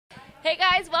Hey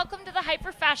guys, welcome to the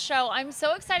HyperFast Show. I'm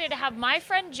so excited to have my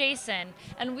friend Jason,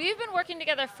 and we've been working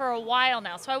together for a while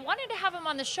now. So I wanted to have him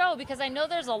on the show because I know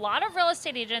there's a lot of real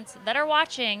estate agents that are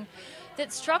watching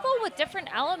that struggle with different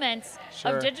elements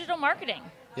of digital marketing.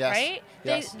 Yes. Right?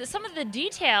 Yes. Some of the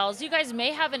details, you guys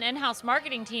may have an in-house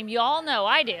marketing team. You all know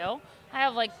I do. I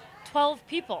have like 12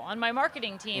 people on my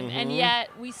marketing team, and yet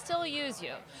we still use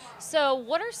you. So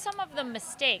what are some of the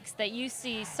mistakes that you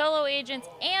see solo agents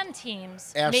and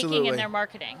teams making in their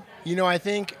marketing? You know, I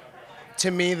think,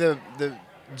 to me, the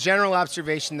general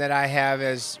observation that I have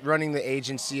as running the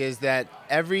agency is that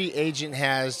every agent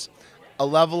has a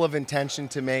level of intention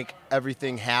to make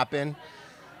everything happen.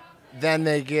 Then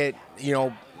they get,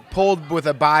 pulled with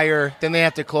a buyer, then they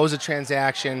have to close a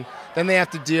transaction, then they have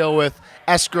to deal with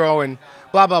escrow and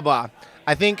blah, blah, blah.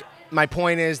 I think my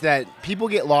point is that people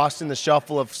get lost in the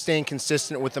shuffle of staying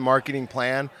consistent with the marketing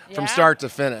plan from start to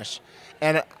finish.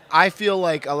 And I feel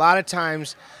like a lot of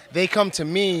times they come to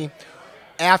me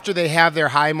after they have their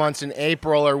high months in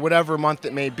April or whatever month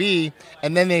it may be,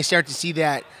 and then they start to see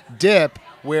that dip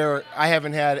where I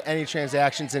haven't had any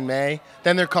transactions in May.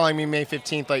 Then they're calling me May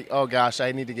 15th like, oh gosh,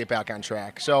 I need to get back on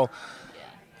track. So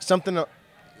something...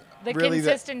 The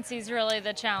consistency is really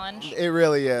the challenge. It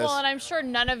really is. Well, and I'm sure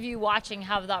none of you watching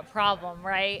have that problem,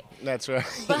 right? That's right.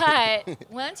 But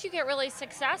once you get really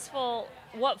successful,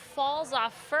 what falls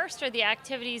off first are the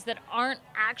activities that aren't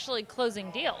actually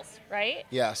closing deals, right?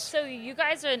 Yes. So you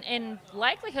guys, in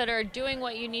likelihood, are doing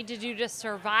what you need to do to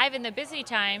survive in the busy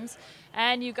times,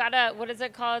 and you gotta, what is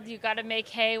it called? You gotta make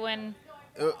hay when...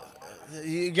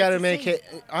 You got to make it.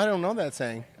 I don't know that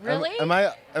saying. Really?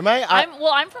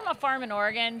 I'm from a farm in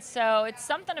Oregon, so it's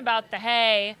something about the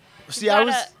hay. See, I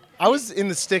was in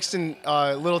the sticks in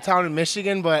a little town in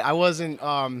Michigan, but I wasn't.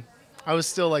 I was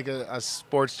still like a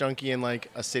sports junkie and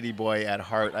like a city boy at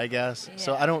heart, I guess. Yeah.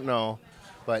 So I don't know,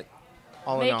 but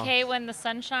all in all. Make hay when the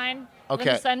sun shines. Okay.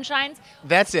 When the sun shines.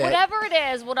 That's it. Whatever it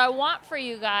is, what I want for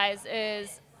you guys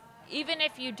is, even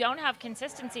if you don't have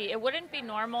consistency, it wouldn't be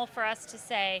normal for us to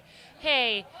say,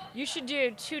 hey, you should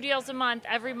do 2 deals a month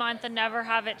every month and never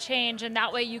have it change, and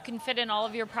that way you can fit in all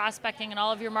of your prospecting and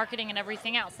all of your marketing and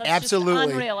everything else. That's absolutely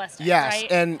just unrealistic, yes.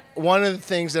 Right? And one of the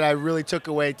things that I really took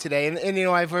away today, and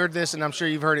I've heard this, and I'm sure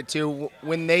you've heard it too,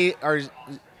 when they are,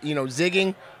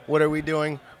 zigging, what are we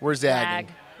doing? We're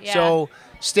zagging. Yeah. So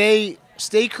stay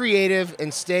creative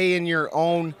and stay in your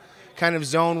own kind of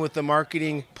zone with the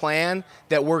marketing plan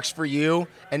that works for you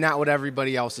and not what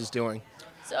everybody else is doing.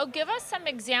 So give us some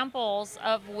examples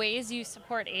of ways you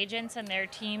support agents and their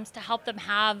teams to help them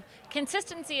have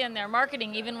consistency in their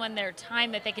marketing, even when their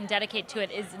time that they can dedicate to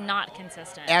it is not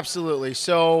consistent. Absolutely.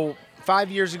 So 5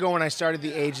 years ago when I started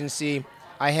the agency,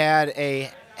 I had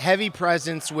a heavy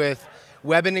presence with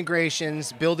web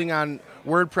integrations, building on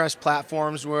WordPress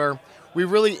platforms where we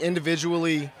really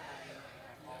individually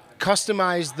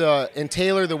customize and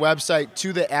tailor the website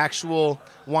to the actual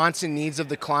wants and needs of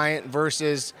the client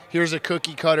versus here's a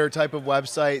cookie cutter type of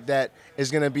website that is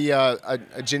going to be a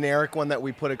generic one that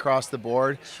we put across the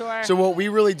board. Sure. So what we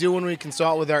really do when we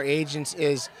consult with our agents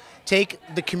is take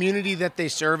the community that they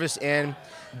service and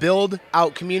build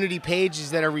out community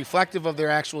pages that are reflective of their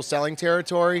actual selling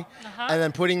territory, and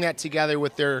then putting that together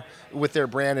with their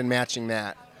brand and matching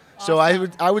that. So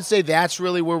I would say that's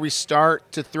really where we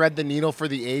start to thread the needle for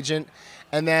the agent,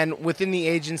 and then within the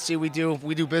agency we do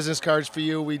business cards for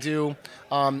you. We do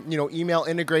email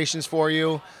integrations for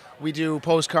you. We do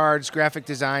postcards, graphic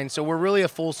design. So we're really a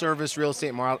full service real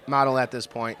estate model at this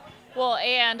point. Well,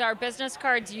 and our business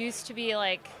cards used to be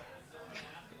like,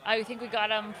 I think we got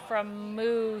them from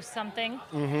Moo something,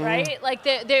 right? Like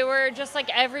they were just like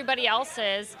everybody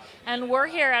else's. And we're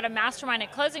here at a mastermind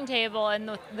at Closing Table,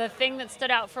 and the thing that stood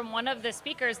out from one of the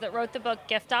speakers that wrote the book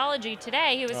Giftology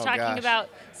today, he was talking about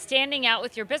standing out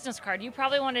with your business card. You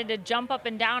probably wanted to jump up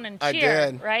and down and cheer,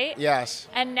 I did. Right? Yes.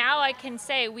 And now I can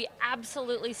say we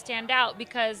absolutely stand out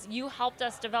because you helped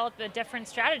us develop a different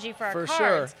strategy for our cards.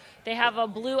 Sure. They have a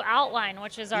blue outline,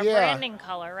 which is our branding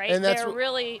color, right? And they're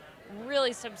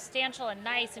really substantial and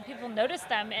nice, and people notice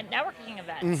them at networking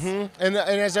events. And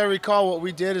as I recall, what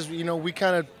we did is, we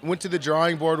kind of went to the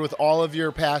drawing board with all of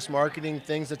your past marketing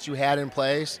things that you had in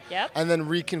place, and then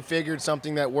reconfigured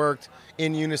something that worked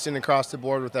in unison across the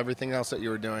board with everything else that you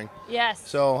were doing. Yes.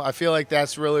 So I feel like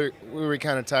that's really where we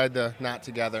kind of tied the knot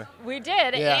together. We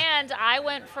did, and I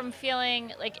went from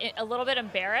feeling like a little bit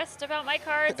embarrassed about my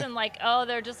cards and like, oh,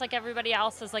 they're just like everybody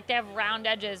else's, like they have round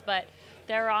edges, but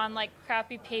they're on like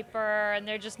crappy paper and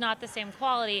they're just not the same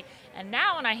quality. And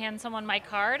now when I hand someone my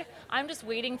card, I'm just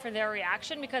waiting for their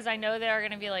reaction because I know they're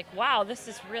going to be like, wow, this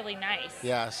is really nice.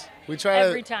 Yes. We try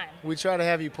to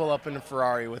have you pull up in a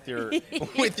Ferrari with your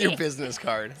with your business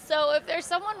card. So if there's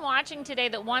someone watching today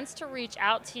that wants to reach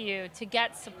out to you to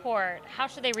get support, how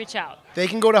should they reach out? They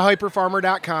can go to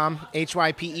hyperfarmer.com,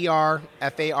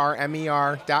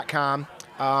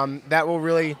 HyperFarmer.com. That will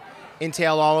really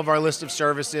entail all of our list of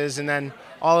services, and then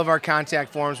all of our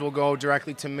contact forms will go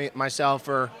directly to myself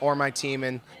or my team,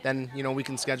 and then we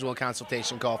can schedule a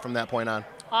consultation call from that point on.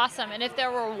 Awesome. And if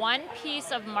there were one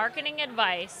piece of marketing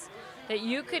advice that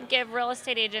you could give real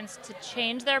estate agents to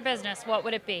change their business, what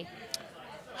would it be?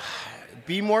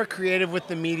 Be more creative with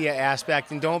the media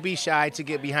aspect, and don't be shy to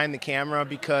get behind the camera,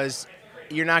 because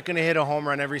you're not going to hit a home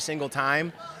run every single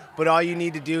time, but all you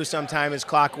need to do sometime is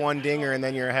clock one dinger, and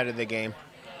then you're ahead of the game.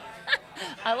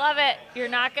 I love it. You're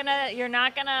not gonna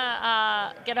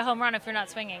get a home run if you're not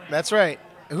swinging. That's right.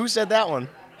 Who said that one?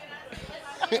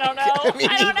 I don't know.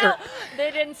 I don't know.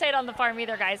 They didn't say it on the farm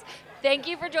either, guys. Thank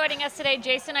you for joining us today,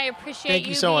 Jason. I appreciate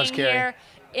you so much, Keri. Here.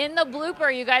 In the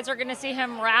blooper, you guys are going to see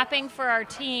him rapping for our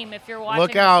team. If you're watching,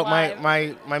 look out!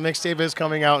 My mixtape is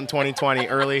coming out in 2020,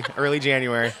 early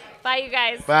January. Bye, you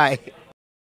guys. Bye.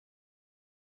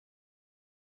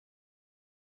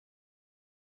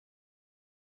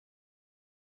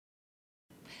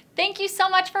 Thank you so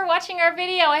much for watching our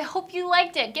video. I hope you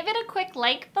liked it. Give it a quick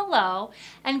like below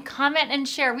and comment and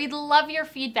share. We'd love your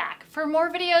feedback. For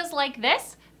more videos like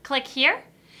this, click here.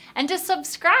 And to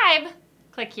subscribe,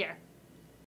 click here.